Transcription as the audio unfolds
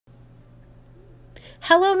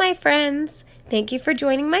Hello, my friends. Thank you for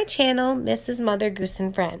joining my channel, Mrs. Mother Goose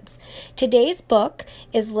and Friends. Today's book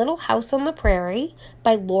is Little House on the Prairie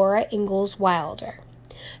by Laura Ingalls Wilder.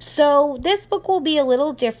 So this book will be a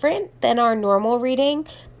little different than our normal reading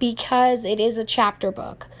because it is a chapter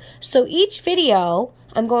book. So each video,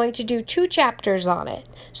 I'm going to do 2 chapters on it,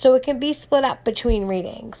 so it can be split up between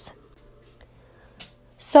readings.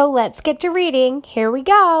 So let's get to reading. Here we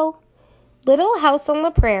go. Little House on the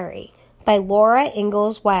Prairie by Laura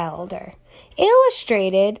Ingalls Wilder.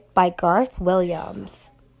 Illustrated by Garth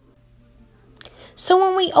Williams. So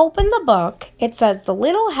when we open the book, it says the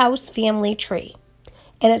Little House Family Tree.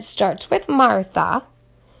 And it starts with Martha,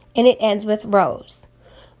 and it ends with Rose.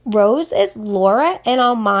 Rose is Laura and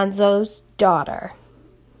Almanzo's daughter.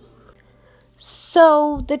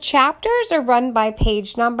 So the chapters are run by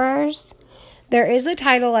page numbers. There is a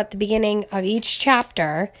title at the beginning of each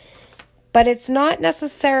chapter, but it's not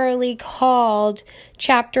necessarily called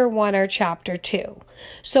Chapter 1 or Chapter 2.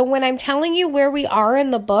 So when I'm telling you where we are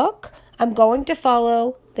in the book, I'm going to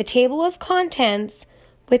follow the table of contents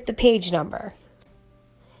with the page number.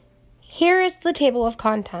 Here is the table of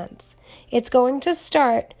contents. It's going to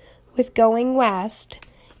start with going west,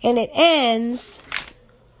 and it ends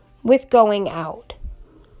with going out.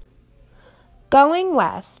 Going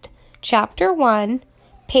west, Chapter 1,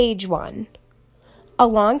 page 1. A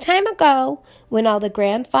long time ago, when all the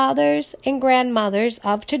grandfathers and grandmothers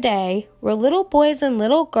of today were little boys and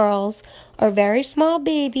little girls, or very small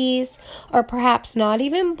babies, or perhaps not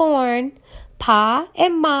even born, Pa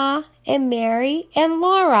and Ma and Mary and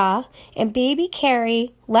Laura and baby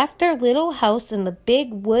Carrie left their little house in the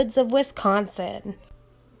big woods of Wisconsin.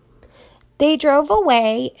 They drove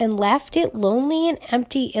away and left it lonely and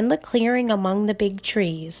empty in the clearing among the big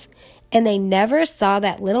trees, and they never saw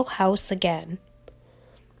that little house again.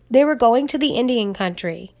 They were going to the Indian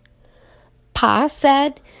country. Pa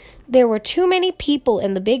said there were too many people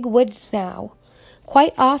in the big woods now.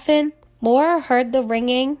 Quite often, Laura heard the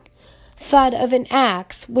ringing thud of an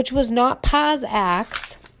axe, which was not Pa's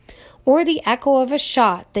axe, or the echo of a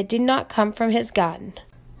shot that did not come from his gun.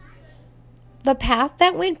 The path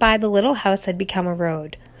that went by the little house had become a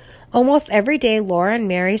road. Almost every day, Laura and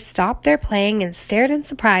Mary stopped their playing and stared in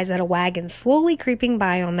surprise at a wagon slowly creeping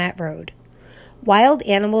by on that road. Wild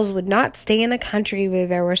animals would not stay in a country where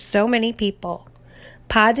there were so many people.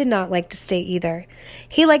 Pa did not like to stay either.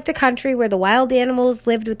 He liked a country where the wild animals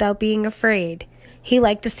lived without being afraid. He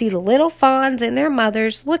liked to see the little fawns and their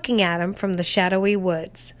mothers looking at him from the shadowy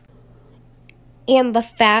woods, and the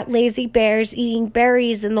fat, lazy bears eating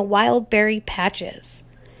berries in the wild berry patches.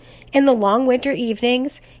 In the long winter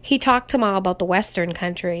evenings, he talked to Ma about the western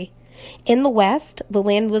country. In the west, the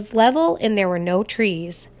land was level and there were no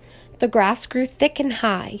trees. The grass grew thick and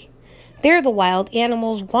high. There the wild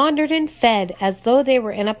animals wandered and fed as though they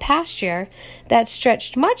were in a pasture that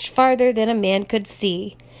stretched much farther than a man could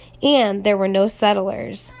see, and there were no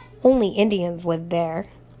settlers. Only Indians lived there.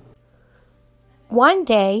 One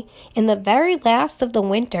day, in the very last of the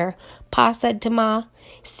winter, Pa said to Ma,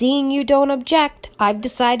 "Seeing you don't object, I've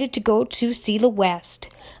decided to go to see the West.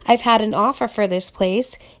 I've had an offer for this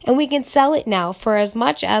place, and we can sell it now for as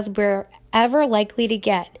much as we're ever likely to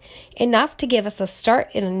get, enough to give us a start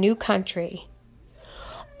in a new country."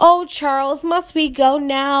 "Oh, Charles, must we go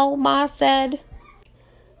now?" Ma said.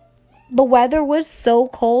 The weather was so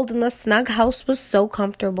cold and the snug house was so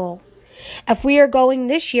comfortable. "If we are going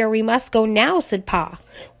this year, we must go now," said Pa.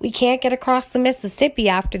 "We can't get across the Mississippi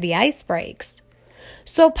after the ice breaks."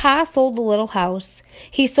 So Pa sold the little house.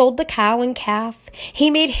 He sold the cow and calf. He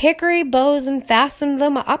made hickory bows and fastened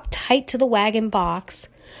them up tight to the wagon box.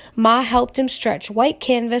 Ma helped him stretch white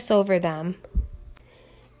canvas over them.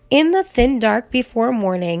 In the thin dark before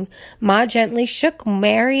morning, Ma gently shook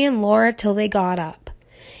Mary and Laura till they got up.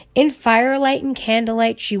 In firelight and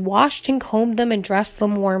candlelight, she washed and combed them and dressed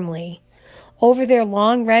them warmly. Over their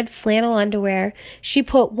long red flannel underwear, she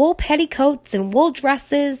put wool petticoats and wool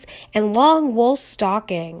dresses and long wool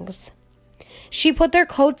stockings. She put their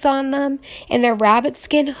coats on them and their rabbit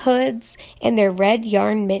skin hoods and their red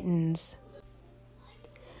yarn mittens.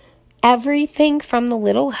 Everything from the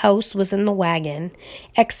little house was in the wagon,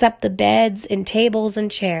 except the beds and tables and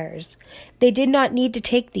chairs. They did not need to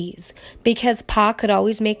take these, because Pa could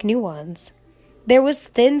always make new ones. There was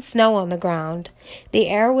thin snow on the ground. The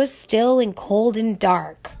air was still and cold and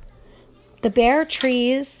dark. The bare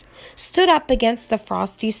trees stood up against the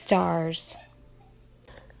frosty stars.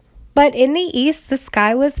 But in the east the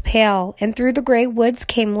sky was pale, and through the gray woods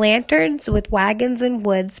came lanterns with wagons and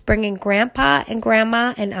woods, bringing Grandpa and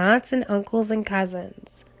Grandma and aunts and uncles and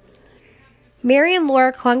cousins. Mary and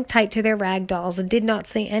Laura clung tight to their rag dolls and did not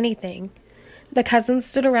say anything. The cousins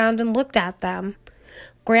stood around and looked at them.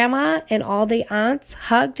 Grandma and all the aunts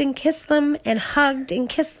hugged and kissed them and hugged and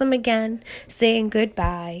kissed them again, saying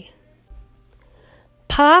goodbye.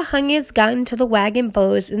 Pa hung his gun to the wagon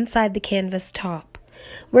bows inside the canvas top,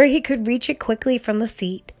 where he could reach it quickly from the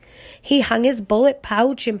seat. He hung his bullet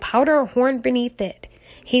pouch and powder horn beneath it.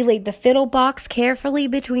 He laid the fiddle box carefully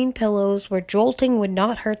between pillows where jolting would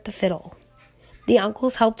not hurt the fiddle. The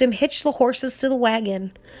uncles helped him hitch the horses to the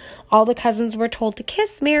wagon. All the cousins were told to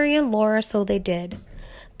kiss Mary and Laura, so they did.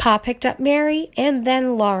 Pa picked up Mary and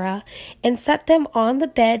then Laura and set them on the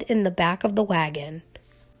bed in the back of the wagon.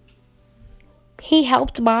 He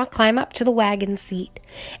helped Ma climb up to the wagon seat,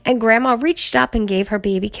 and Grandma reached up and gave her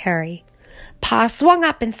baby Carrie. Pa swung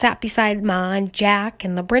up and sat beside Ma, and Jack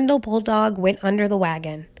and the brindle bulldog went under the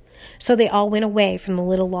wagon. So they all went away from the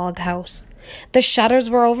little log house. The shutters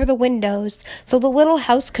were over the windows, so the little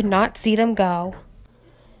house could not see them go.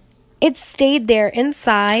 It stayed there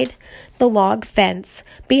inside the log fence,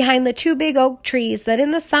 behind the 2 big oak trees that in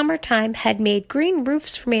the summertime had made green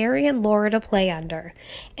roofs for Mary and Laura to play under,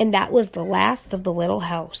 and that was the last of the little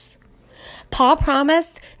house. Pa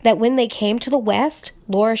promised that when they came to the west,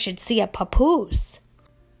 Laura should see a papoose.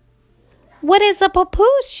 "What is a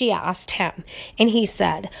papoose?" she asked him, and he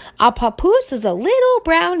said, "A papoose is a little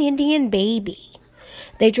brown Indian baby."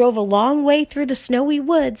 They drove a long way through the snowy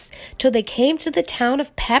woods till they came to the town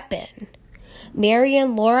of Pepin. Mary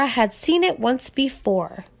and Laura had seen it once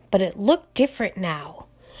before, but it looked different now.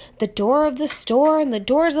 The door of the store and the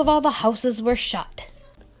doors of all the houses were shut.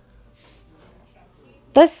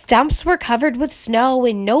 The stumps were covered with snow,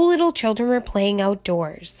 and no little children were playing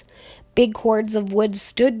outdoors. Big cords of wood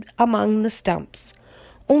stood among the stumps.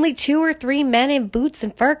 Only 2 or 3 men in boots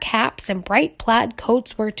and fur caps and bright plaid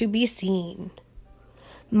coats were to be seen.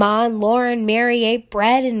 Ma and Laura and Mary ate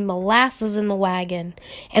bread and molasses in the wagon,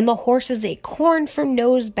 and the horses ate corn from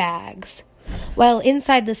nose bags. While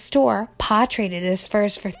inside the store, Pa traded his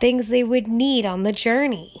furs for things they would need on the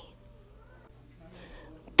journey.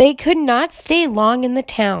 They could not stay long in the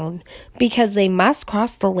town because they must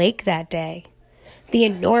cross the lake that day. The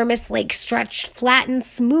enormous lake stretched flat and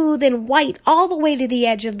smooth and white all the way to the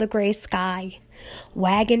edge of the gray sky.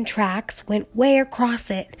 Wagon tracks went way across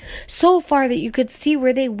it, so far that you could see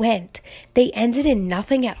where they went. They ended in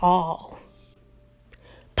nothing at all.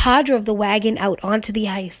 Pa drove the wagon out onto the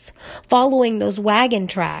ice, following those wagon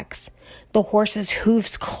tracks. The horses'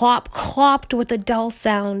 hoofs clopped with a dull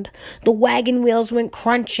sound. The wagon wheels went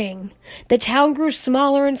crunching. The town grew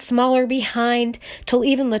smaller and smaller behind, till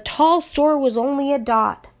even the tall store was only a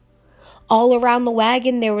dot. All around the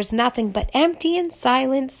wagon there was nothing but empty and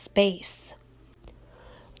silent space.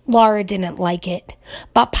 Laura didn't like it,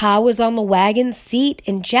 but Pa was on the wagon seat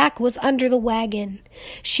and Jack was under the wagon.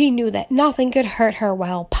 She knew that nothing could hurt her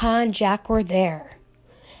while Pa and Jack were there.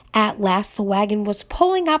 At last the wagon was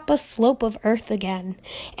pulling up a slope of earth again,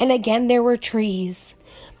 and again there were trees.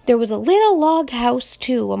 There was a little log house,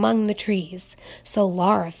 too, among the trees, so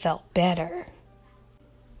Laura felt better.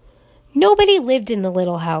 Nobody lived in the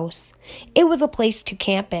little house. It was a place to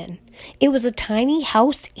camp in. It was a tiny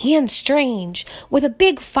house and strange, with a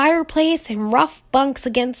big fireplace and rough bunks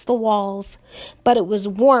against the walls. But it was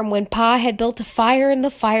warm when Pa had built a fire in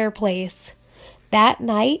the fireplace. That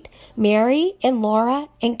night, Mary and Laura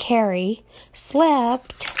and Carrie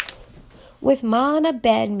slept with Ma on a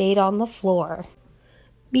bed made on the floor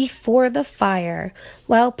before the fire,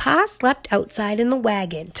 while Pa slept outside in the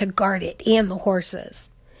wagon to guard it and the horses.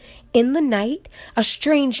 In the night, a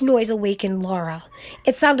strange noise awakened Laura.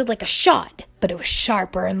 It sounded like a shot, but it was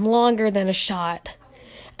sharper and longer than a shot.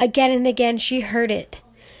 Again and again she heard it.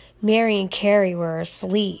 Mary and Carrie were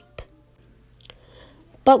asleep.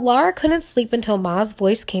 But Laura couldn't sleep until Ma's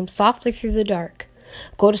voice came softly through the dark.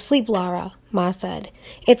 "Go to sleep, Laura," Ma said.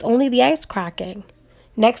 "It's only the ice cracking."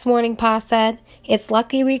 Next morning, Pa said, "It's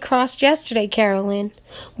lucky we crossed yesterday, Carolyn.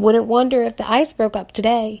 Wouldn't wonder if the ice broke up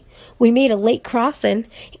today. We made a late crossing,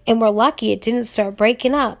 and we're lucky it didn't start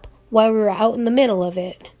breaking up while we were out in the middle of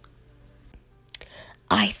it."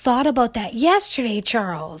 "I thought about that yesterday,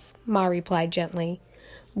 Charles," Ma replied gently.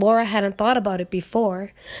 Laura hadn't thought about it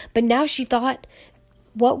before, but now she thought,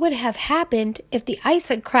 what would have happened if the ice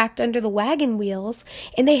had cracked under the wagon wheels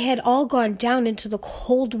and they had all gone down into the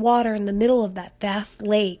cold water in the middle of that vast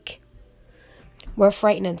lake? "We're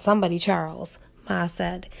frightening somebody, Charles," Ma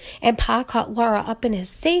said, and Pa caught Laura up in his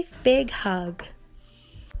safe big hug.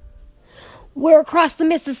 "We're across the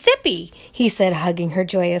Mississippi," he said, hugging her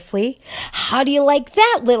joyously. "How do you like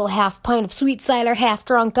that, little half pint of sweet cider half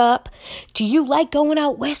drunk up? Do you like going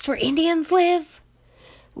out west where Indians live?"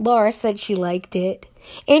 Laura said she liked it.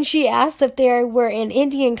 And she asked if they were in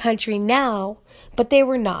Indian country now, but they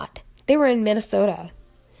were not. They were in Minnesota.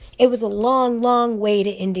 It was a long, long way to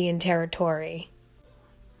Indian territory.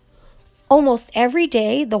 Almost every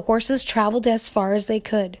day, the horses traveled as far as they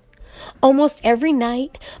could. Almost every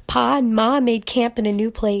night, Pa and Ma made camp in a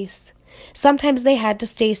new place. Sometimes they had to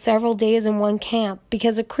stay several days in one camp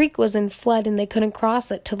because a creek was in flood and they couldn't cross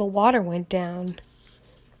it till the water went down.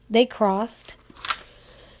 They crossed.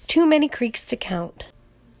 Too many creeks to count.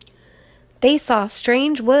 They saw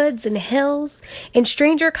strange woods and hills and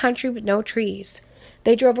stranger country with no trees.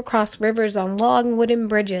 They drove across rivers on long wooden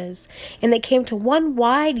bridges, and they came to one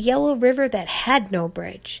wide yellow river that had no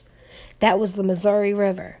bridge. That was the Missouri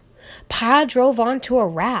River. Pa drove onto a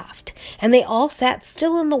raft, and they all sat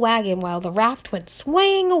still in the wagon while the raft went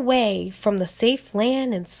swaying away from the safe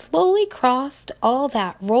land and slowly crossed all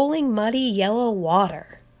that rolling, muddy, yellow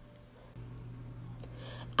water.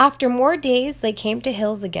 After more days, they came to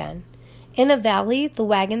hills again. In a valley, the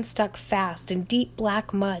wagon stuck fast in deep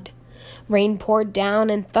black mud. Rain poured down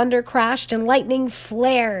and thunder crashed and lightning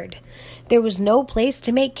flared. There was no place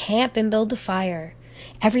to make camp and build a fire.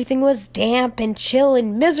 Everything was damp and chill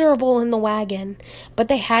and miserable in the wagon, but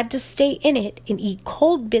they had to stay in it and eat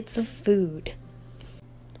cold bits of food.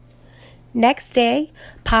 Next day,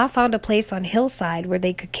 Pa found a place on hillside where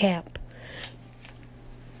they could camp.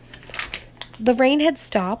 The rain had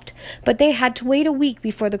stopped, but they had to wait a week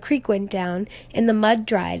before the creek went down and the mud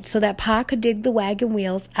dried so that Pa could dig the wagon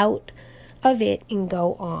wheels out of it and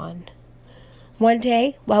go on. One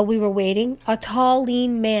day, while we were waiting, a tall,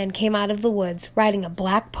 lean man came out of the woods riding a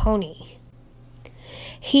black pony.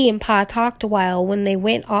 He and Pa talked a while when they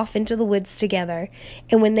went off into the woods together,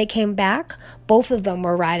 and when they came back, both of them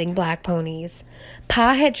were riding black ponies.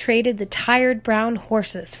 Pa had traded the tired brown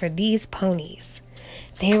horses for these ponies.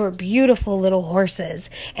 They were beautiful little horses,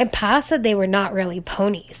 and Pa said they were not really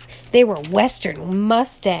ponies. They were Western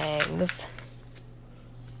Mustangs.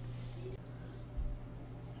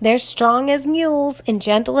 They're strong as mules and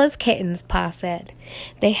gentle as kittens, Pa said.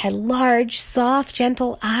 They had large, soft,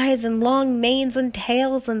 gentle eyes and long manes and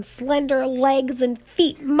tails and slender legs and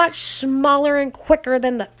feet much smaller and quicker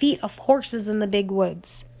than the feet of horses in the big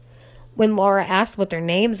woods. When Laura asked what their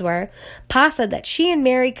names were, Pa said that she and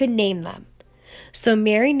Mary could name them. So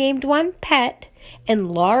Mary named one Pet,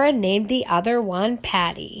 and Laura named the other one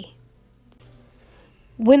Patty.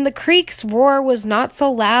 When the creek's roar was not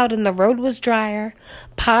so loud and the road was drier,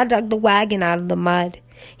 Pa dug the wagon out of the mud.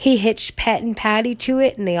 He hitched Pet and Patty to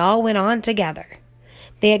it, and they all went on together.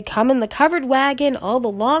 They had come in the covered wagon all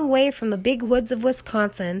the long way from the big woods of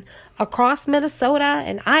Wisconsin, across Minnesota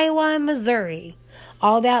and Iowa and Missouri.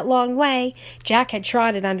 All that long way, Jack had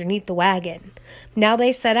trotted underneath the wagon. Now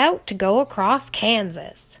they set out to go across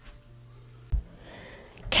Kansas.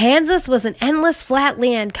 Kansas was an endless flat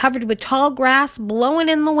land covered with tall grass blowing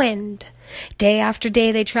in the wind. Day after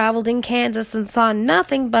day they traveled in Kansas and saw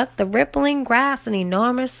nothing but the rippling grass and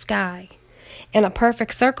enormous sky. In a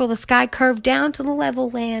perfect circle, the sky curved down to the level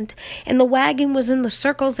land, and the wagon was in the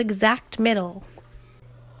circle's exact middle.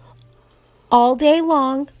 All day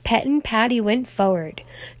long, Pet and Patty went forward,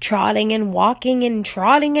 trotting and walking and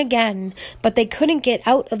trotting again, but they couldn't get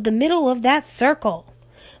out of the middle of that circle.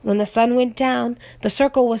 When the sun went down, the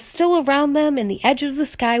circle was still around them and the edge of the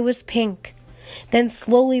sky was pink. Then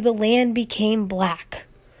slowly the land became black.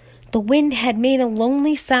 The wind had made a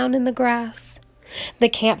lonely sound in the grass. The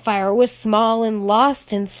campfire was small and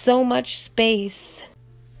lost in so much space.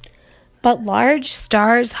 But large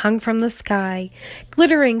stars hung from the sky,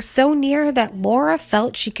 glittering so near that Laura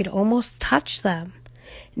felt she could almost touch them.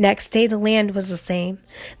 Next day the land was the same.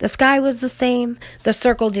 The sky was the same. The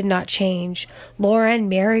circle did not change. Laura and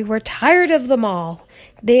Mary were tired of them all.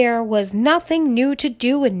 There was nothing new to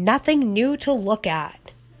do and nothing new to look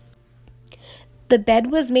at. The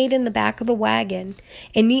bed was made in the back of the wagon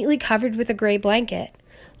and neatly covered with a gray blanket.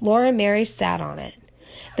 Laura and Mary sat on it.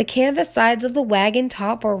 The canvas sides of the wagon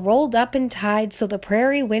top were rolled up and tied so the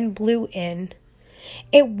prairie wind blew in.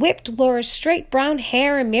 It whipped Laura's straight brown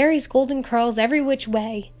hair and Mary's golden curls every which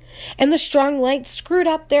way, and the strong light screwed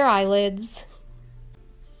up their eyelids.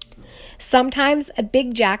 Sometimes a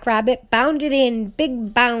big jackrabbit bounded in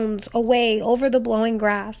big bounds away over the blowing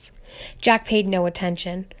grass. Jack paid no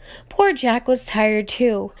attention. Poor Jack was tired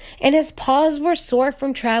too, and his paws were sore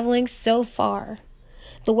from traveling so far.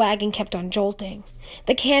 The wagon kept on jolting.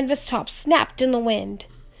 The canvas top snapped in the wind.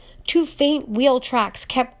 2 faint wheel tracks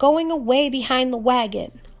kept going away behind the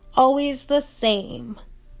wagon, always the same.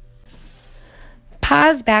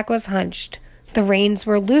 Pa's back was hunched. The reins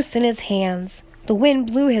were loose in his hands. The wind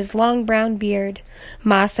blew his long brown beard.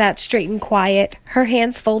 Ma sat straight and quiet, her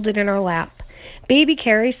hands folded in her lap. Baby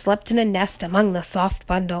Carrie slept in a nest among the soft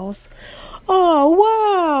bundles. "Oh,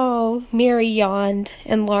 wow," Mary yawned,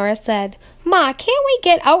 and Laura said, "Ma, can't we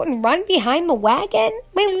get out and run behind the wagon?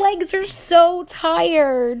 My legs are so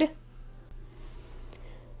tired."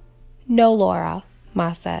 "No, Laura,"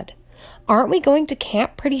 Ma said. "Aren't we going to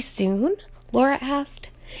camp pretty soon?" Laura asked.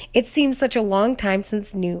 It seemed such a long time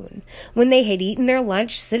since noon, when they had eaten their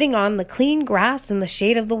lunch sitting on the clean grass in the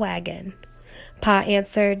shade of the wagon. Pa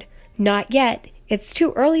answered, "Not yet. It's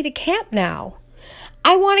too early to camp now."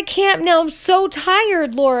 "I want to camp now. I'm so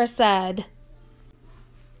tired," Laura said.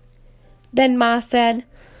 Then Ma said,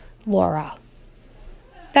 "Laura."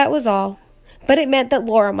 That was all, but it meant that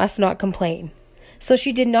Laura must not complain. So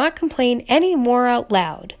she did not complain any more out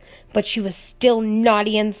loud, but she was still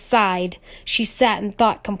naughty inside. She sat and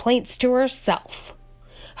thought complaints to herself.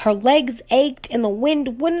 Her legs ached and the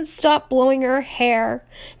wind wouldn't stop blowing her hair.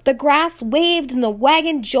 The grass waved and the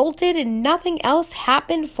wagon jolted and nothing else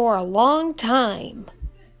happened for a long time.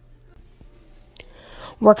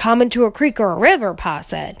 "We're coming to a creek or a river," Pa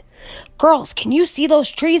said. "Girls, can you see those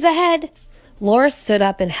trees ahead?" Laura stood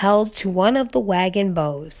up and held to one of the wagon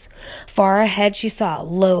bows. Far ahead she saw a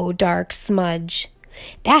low, dark smudge.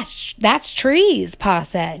 That's trees," Pa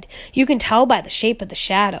said. "You can tell by the shape of the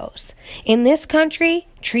shadows. In this country,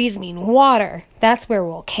 trees mean water. That's where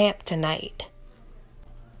we'll camp tonight."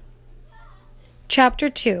 Chapter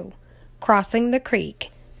 2, Crossing the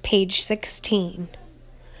Creek, page 16.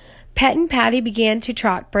 Pet and Patty began to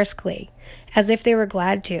trot briskly, as if they were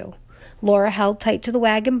glad to. Laura held tight to the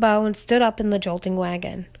wagon bow and stood up in the jolting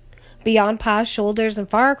wagon. Beyond Pa's shoulders and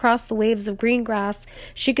far across the waves of green grass,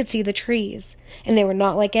 she could see the trees, and they were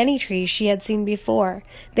not like any trees she had seen before.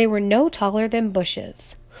 They were no taller than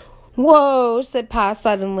bushes. "Whoa," said Pa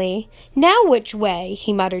suddenly. "Now which way?"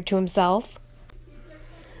 he muttered to himself.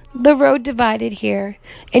 The road divided here,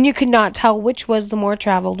 and you could not tell which was the more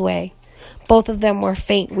traveled way. Both of them were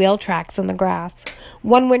faint wheel tracks in the grass.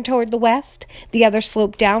 One went toward the west, the other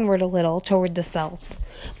sloped downward a little toward the south.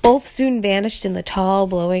 Both soon vanished in the tall,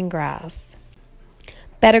 blowing grass.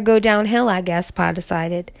 "Better go downhill, I guess," Pa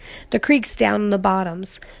decided. "The creek's down in the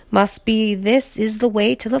bottoms. Must be this is the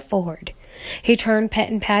way to the ford." He turned Pet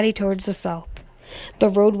and Patty towards the south. The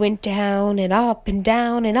road went down and up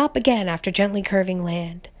again after gently curving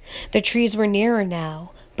land. The trees were nearer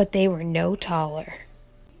now, but they were no taller.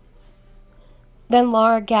 Then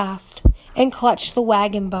Laura gasped and clutched the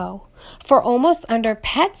wagon bow, for almost under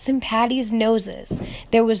Pet's and Patty's noses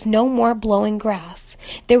there was no more blowing grass.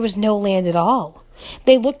 There was no land at all.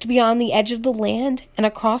 They looked beyond the edge of the land and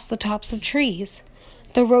across the tops of trees.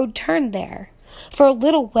 The road turned there. For a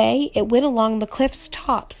little way it went along the cliff's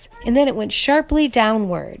tops, and then it went sharply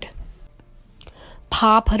downward.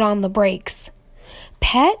 Pa put on the brakes.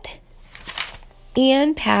 Pet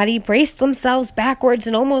and Patty braced themselves backwards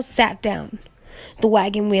and almost sat down. The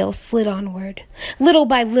wagon wheels slid onward, little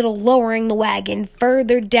by little lowering the wagon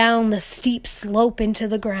further down the steep slope into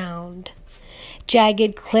the ground.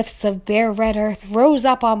 Jagged cliffs of bare red earth rose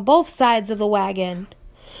up on both sides of the wagon.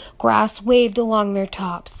 Grass waved along their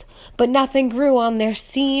tops, but nothing grew on their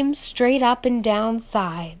seams, straight up and down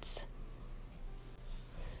sides.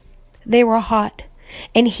 They were hot,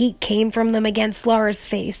 and heat came from them against Laura's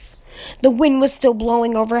face. The wind was still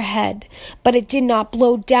blowing overhead, but it did not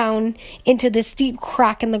blow down into the steep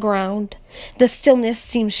crack in the ground. The stillness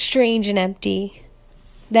seemed strange and empty.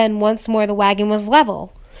 Then once more the wagon was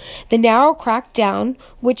level. The narrow crack down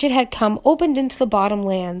which it had come opened into the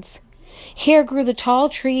bottomlands. Here grew the tall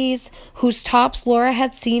trees whose tops Laura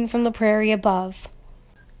had seen from the prairie above.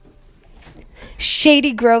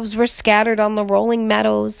 Shady groves were scattered on the rolling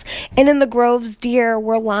meadows, and in the groves deer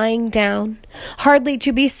were lying down, hardly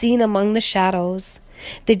to be seen among the shadows.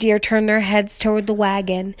 The deer turned their heads toward the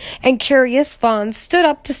wagon, and curious fawns stood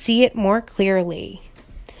up to see it more clearly.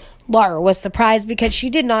 Laura was surprised because she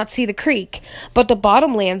did not see the creek, but the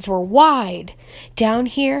bottomlands were wide. Down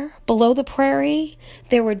here, below the prairie,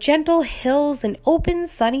 there were gentle hills and open,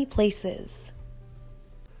 sunny places.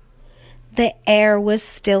 The air was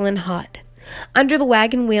still and hot. Under the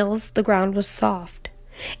wagon wheels, the ground was soft.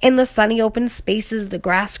 In the sunny open spaces, the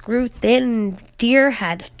grass grew thin and deer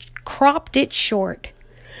had cropped it short.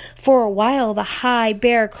 For a while, the high,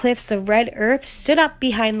 bare cliffs of red earth stood up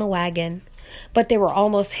behind the wagon, but they were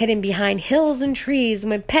almost hidden behind hills and trees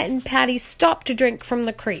when Pet and Patty stopped to drink from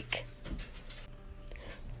the creek.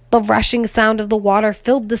 The rushing sound of the water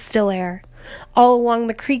filled the still air. All along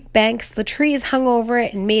the creek banks, the trees hung over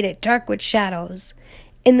it and made it dark with shadows.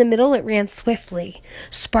 In the middle it ran swiftly,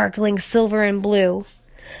 sparkling silver and blue.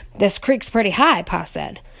 "This creek's pretty high," Pa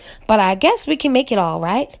said. "But I guess we can make it all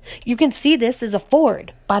right. You can see this is a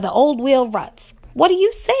ford by the old wheel ruts. What do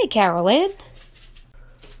you say, Carolyn?"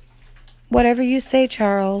 "Whatever you say,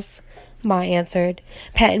 Charles," Ma answered.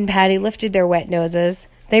 Pet and Patty lifted their wet noses.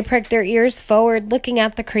 They pricked their ears forward, looking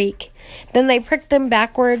at the creek. Then they pricked them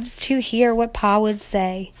backwards to hear what Pa would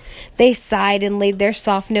say. They sighed and laid their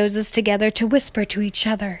soft noses together to whisper to each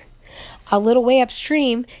other. A little way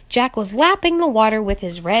upstream, Jack was lapping the water with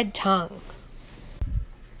his red tongue.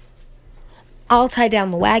 "I'll tie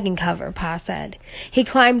down the wagon cover," Pa said. He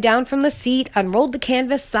climbed down from the seat, unrolled the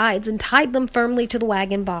canvas sides, and tied them firmly to the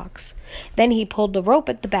wagon box. Then he pulled the rope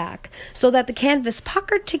at the back, so that the canvas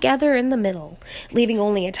puckered together in the middle, leaving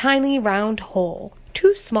only a tiny round hole,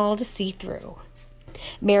 too small to see through.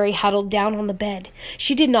 Mary huddled down on the bed.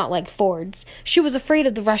 She did not like fords. She was afraid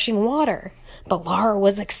of the rushing water. But Laura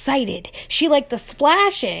was excited. She liked the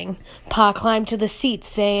splashing. Pa climbed to the seat,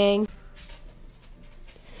 saying,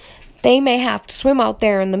 "They may have to swim out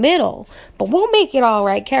there in the middle, but we'll make it all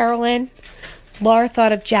right, Carolyn." Laura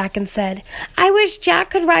thought of Jack and said, "I wish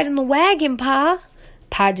Jack could ride in the wagon, Pa."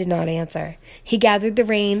 Pa did not answer. He gathered the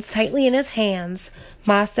reins tightly in his hands.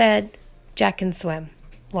 Ma said, "Jack can swim,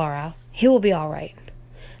 Laura. He will be all right."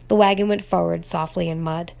 The wagon went forward softly in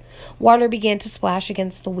mud. Water began to splash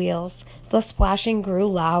against the wheels. The splashing grew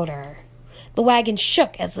louder. The wagon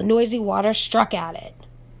shook as the noisy water struck at it.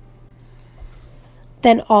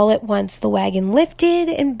 Then all at once the wagon lifted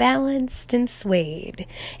and balanced and swayed.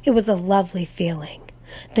 It was a lovely feeling.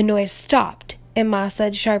 The noise stopped, and Ma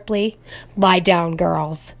said sharply, "Lie down,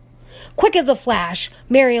 girls." Quick as a flash,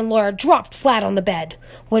 Mary and Laura dropped flat on the bed.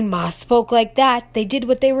 When Ma spoke like that, they did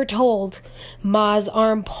what they were told. Ma's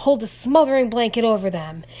arm pulled a smothering blanket over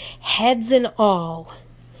them, heads and all.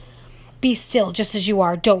 "Be still just as you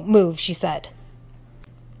are. Don't move," she said.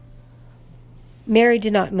 Mary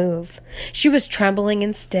did not move. She was trembling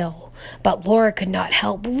and still, but Laura could not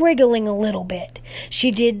help wriggling a little bit.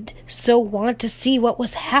 She did so want to see what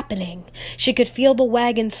was happening. She could feel the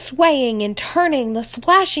wagon swaying and turning. The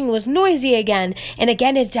splashing was noisy again, and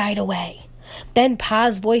again it died away. Then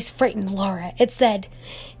Pa's voice frightened Laura. It said,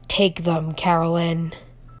 "Take them, Carolyn."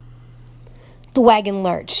 The wagon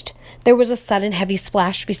lurched. There was a sudden heavy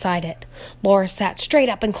splash beside it. Laura sat straight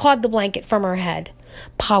up and clawed the blanket from her head.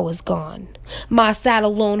 Pa was gone. Ma sat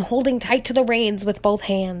alone, holding tight to the reins with both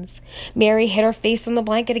hands. Mary hid her face on the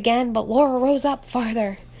blanket again, but Laura rose up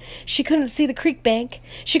farther. She couldn't see the creek bank.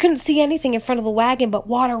 She couldn't see anything in front of the wagon but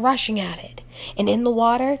water rushing at it. And in the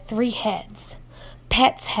water, 3 heads.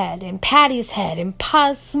 Pet's head, and Patty's head, and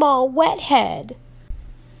Pa's small, wet head.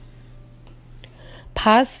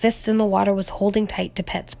 Pa's fist in the water was holding tight to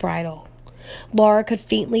Pet's bridle. Laura could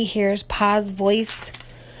faintly hear Pa's voice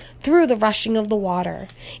through the rushing of the water.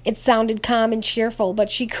 It sounded calm and cheerful,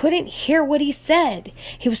 but she couldn't hear what he said.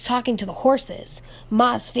 He was talking to the horses.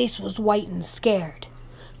 Ma's face was white and scared.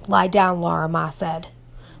 "Lie down, Laura," Ma said.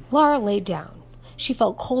 Laura lay down. She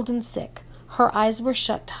felt cold and sick. Her eyes were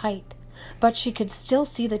shut tight, but she could still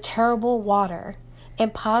see the terrible water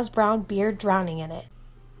and Pa's brown beard drowning in it.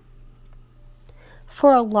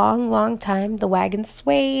 For a long, long time, the wagon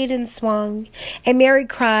swayed and swung, and Mary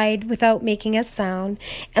cried without making a sound,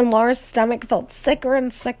 and Laura's stomach felt sicker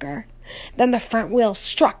and sicker. Then the front wheel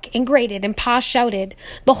struck and grated, and Pa shouted.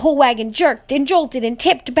 The whole wagon jerked and jolted and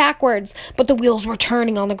tipped backwards, but the wheels were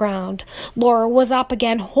turning on the ground. Laura was up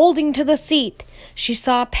again, holding to the seat. She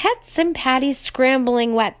saw Pet's and Patty's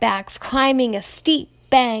scrambling wetbacks climbing a steep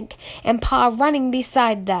bank, and Pa running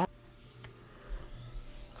beside them.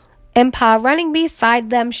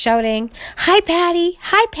 Shouting, "Hi, Patty!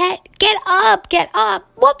 Hi, Pet! Get up! Get up!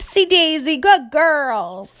 Whoopsie-daisy! Good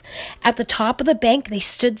girls!" At the top of the bank, they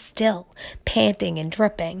stood still, panting and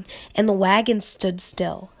dripping, and the wagon stood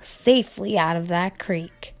still, safely out of that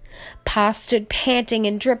creek. Pa stood panting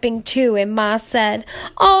and dripping too, and Ma said,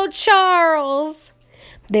 "Oh, Charles!"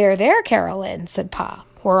 There, Carolyn," said Pa.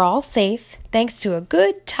 "We're all safe, thanks to a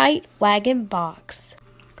good, tight wagon box,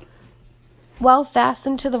 well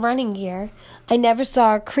fastened to the running gear. I never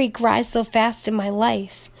saw a creek rise so fast in my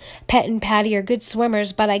life. Pet and Patty are good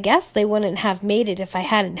swimmers, but I guess they wouldn't have made it if I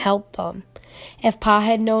hadn't helped them. If Pa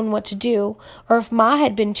had known what to do, or if Ma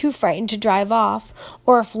had been too frightened to drive off,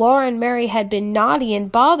 or if Laura and Mary had been naughty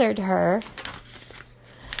and bothered her,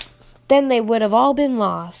 then they would have all been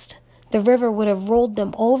lost. The river would have rolled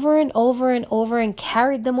them over and over and over and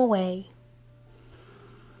carried them away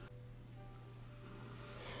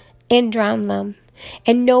and drowned them,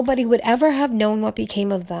 and nobody would ever have known what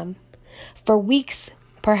became of them. For weeks,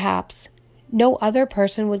 perhaps, no other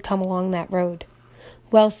person would come along that road.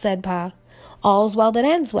 Well said, Pa. All's well that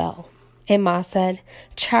ends well. And Ma said,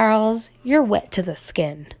 "Charles, you're wet to the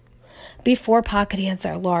skin." Before Pa could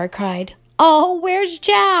answer, Laura cried, "Oh, where's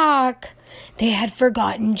Jack?" They had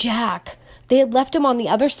forgotten Jack. They had left him on the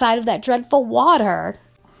other side of that dreadful water.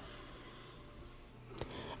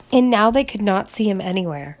 And now they could not see him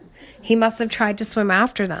anywhere. He must have tried to swim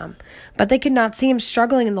after them, but they could not see him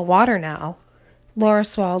struggling in the water now. Laura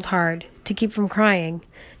swallowed hard to keep from crying.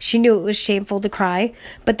 She knew it was shameful to cry,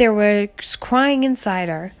 but there was crying inside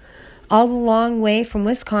her. All the long way from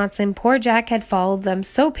Wisconsin, poor Jack had followed them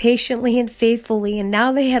so patiently and faithfully, and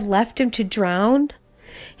now they had left him to drown.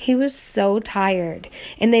 He was so tired,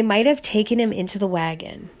 and they might have taken him into the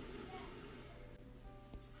wagon.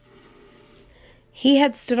 He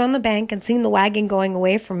had stood on the bank and seen the wagon going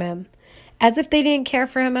away from him, as if they didn't care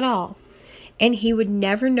for him at all, and he would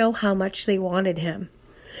never know how much they wanted him.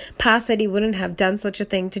 Pa said he wouldn't have done such a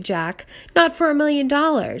thing to Jack, not for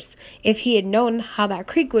 $1,000,000. If he had known how that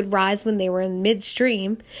creek would rise when they were in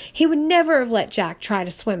midstream, he would never have let Jack try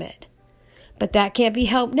to swim it. "But that can't be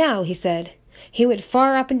helped now," he said. He went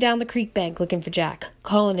far up and down the creek bank looking for Jack,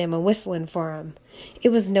 calling him and whistling for him. It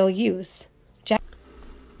was no use.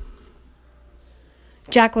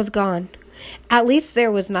 Jack was gone. At least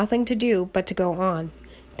there was nothing to do but to go on.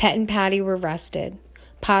 Pet and Patty were rested.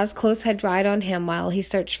 Pa's clothes had dried on him while he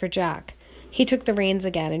searched for Jack. He took the reins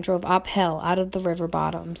again and drove uphill out of the river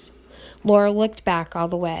bottoms. Laura looked back all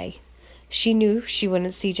the way. She knew she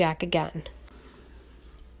wouldn't see Jack again.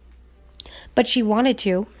 But she wanted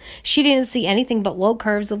to. She didn't see anything but low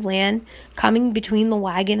curves of land coming between the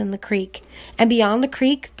wagon and the creek. And beyond the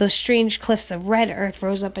creek, those strange cliffs of red earth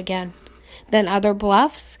rose up again. Then other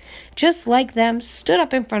bluffs, just like them, stood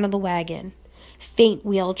up in front of the wagon. Faint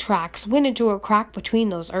wheel tracks went into a crack between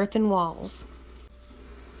those earthen walls.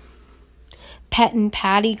 Pet and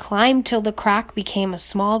Patty climbed till the crack became a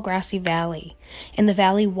small grassy valley, and the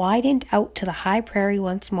valley widened out to the high prairie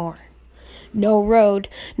once more. No road,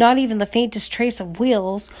 not even the faintest trace of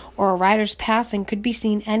wheels or a rider's passing, could be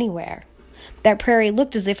seen anywhere. That prairie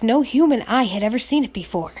looked as if no human eye had ever seen it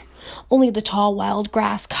before. Only the tall wild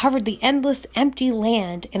grass covered the endless empty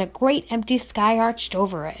land, and a great empty sky arched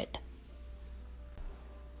over it.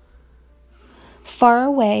 Far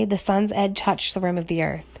away, the sun's edge touched the rim of the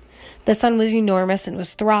earth. The sun was enormous and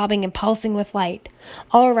was throbbing and pulsing with light.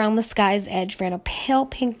 All around the sky's edge ran a pale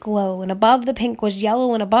pink glow, and above the pink was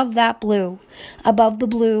yellow, and above that blue. Above the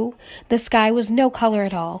blue, the sky was no color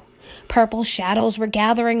at all. Purple shadows were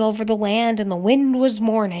gathering over the land, and the wind was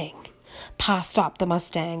mourning. Pa stopped the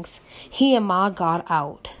Mustangs. He and Ma got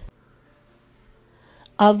out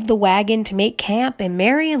of the wagon to make camp, and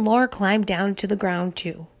Mary and Laura climbed down to the ground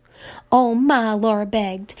too. "Oh, Ma," Laura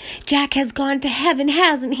begged, "Jack has gone to heaven,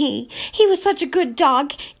 hasn't he? He was such a good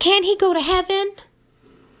dog. Can't he go to heaven?"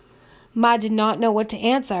 Ma did not know what to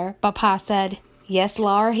answer, but Pa said, "Yes,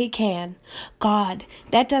 Laura, he can. God,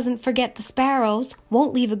 that doesn't forget the sparrows,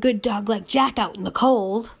 won't leave a good dog like Jack out in the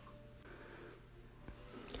cold."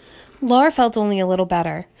 Laura felt only a little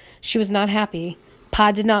better. She was not happy.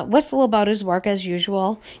 Pa did not whistle about his work as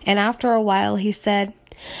usual, and after a while he said,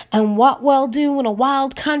 "And what we'll do in a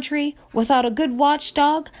wild country without a good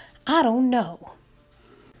watchdog, I don't know."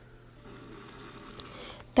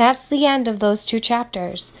 That's the end of those 2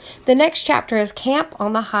 chapters. The next chapter is Camp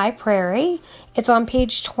on the High Prairie. It's on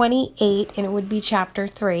page 28, and it would be chapter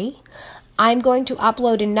 3. I'm going to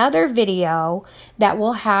upload another video that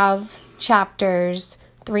will have chapters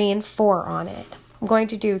 3 and 4 on it. I'm going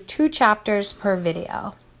to do 2 chapters per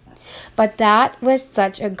video. But that was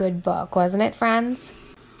such a good book, wasn't it, friends?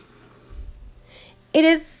 It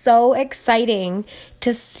is so exciting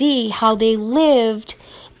to see how they lived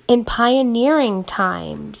in pioneering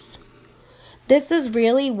times. This is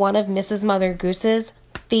really one of Mrs. Mother Goose's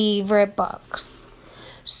favorite books.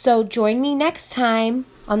 So join me next time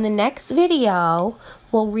on the next video.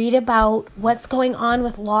 We'll read about what's going on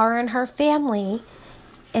with Laura and her family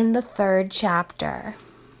in the 3rd chapter.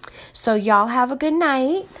 So y'all have a good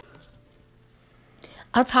night.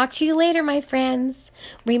 I'll talk to you later, my friends.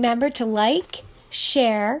 Remember to like,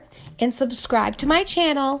 share, and subscribe to my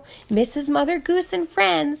channel, Mrs. Mother Goose and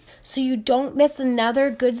Friends, so you don't miss another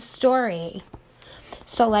good story.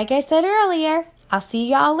 So like I said earlier, I'll see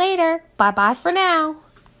y'all later. Bye-bye for now.